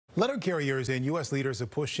Letter carriers and U.S. leaders are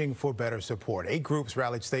pushing for better support. 8 groups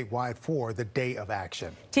rallied statewide for the Day of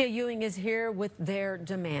Action. Tia Ewing is here with their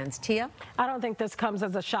demands. Tia? I don't think this comes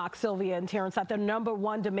as a shock, Sylvia and Terrence, that the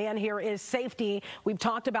 #1 demand here is safety. We've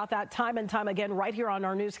talked about that time and time again right here on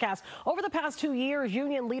our newscast. Over the past 2 years,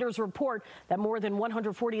 union leaders report that more than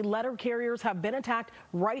 140 letter carriers have been attacked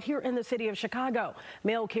right here in the city of Chicago.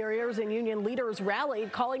 Mail carriers and union leaders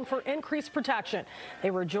rallied, calling for increased protection.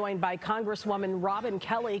 They were joined by Congresswoman Robin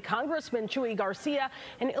Kelly, Congressman Chuy Garcia,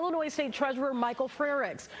 and Illinois State Treasurer Michael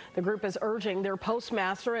Frerichs. The group is urging their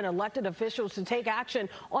postmaster and elected officials to take action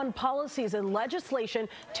on policies and legislation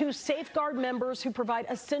to safeguard members who provide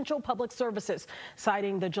essential public services,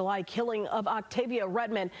 citing the July killing of Octavia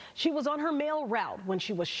Redmond. She was on her mail route when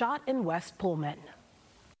she was shot in West Pullman.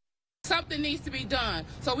 Something needs to be done.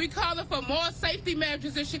 So we calling for more safety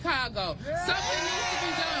measures in Chicago. Something needs to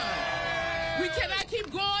be done. We cannot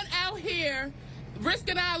keep going out here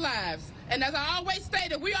risking our lives. And as I always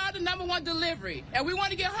stated, we are the #1 delivery, and we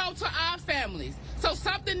want to get home to our families. So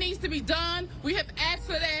something needs to be done. We have asked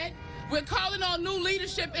for that. We're calling on new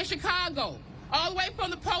leadership in Chicago, all the way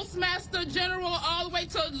from the postmaster general all the way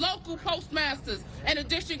to local postmasters and the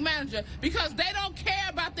district manager, because they don't care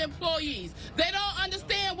about the employees. They don't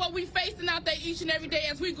understand what we're facing out there each and every day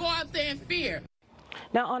as we go out there in fear.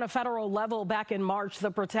 Now, on a federal level, back in March,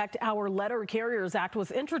 the Protect Our Letter Carriers Act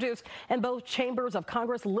was introduced in both chambers of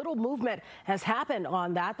Congress. Little movement has happened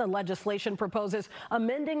on that. The legislation proposes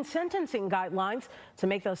amending sentencing guidelines to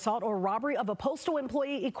make the assault or robbery of a postal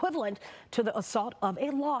employee equivalent to the assault of a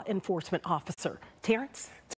law enforcement officer. Terrence?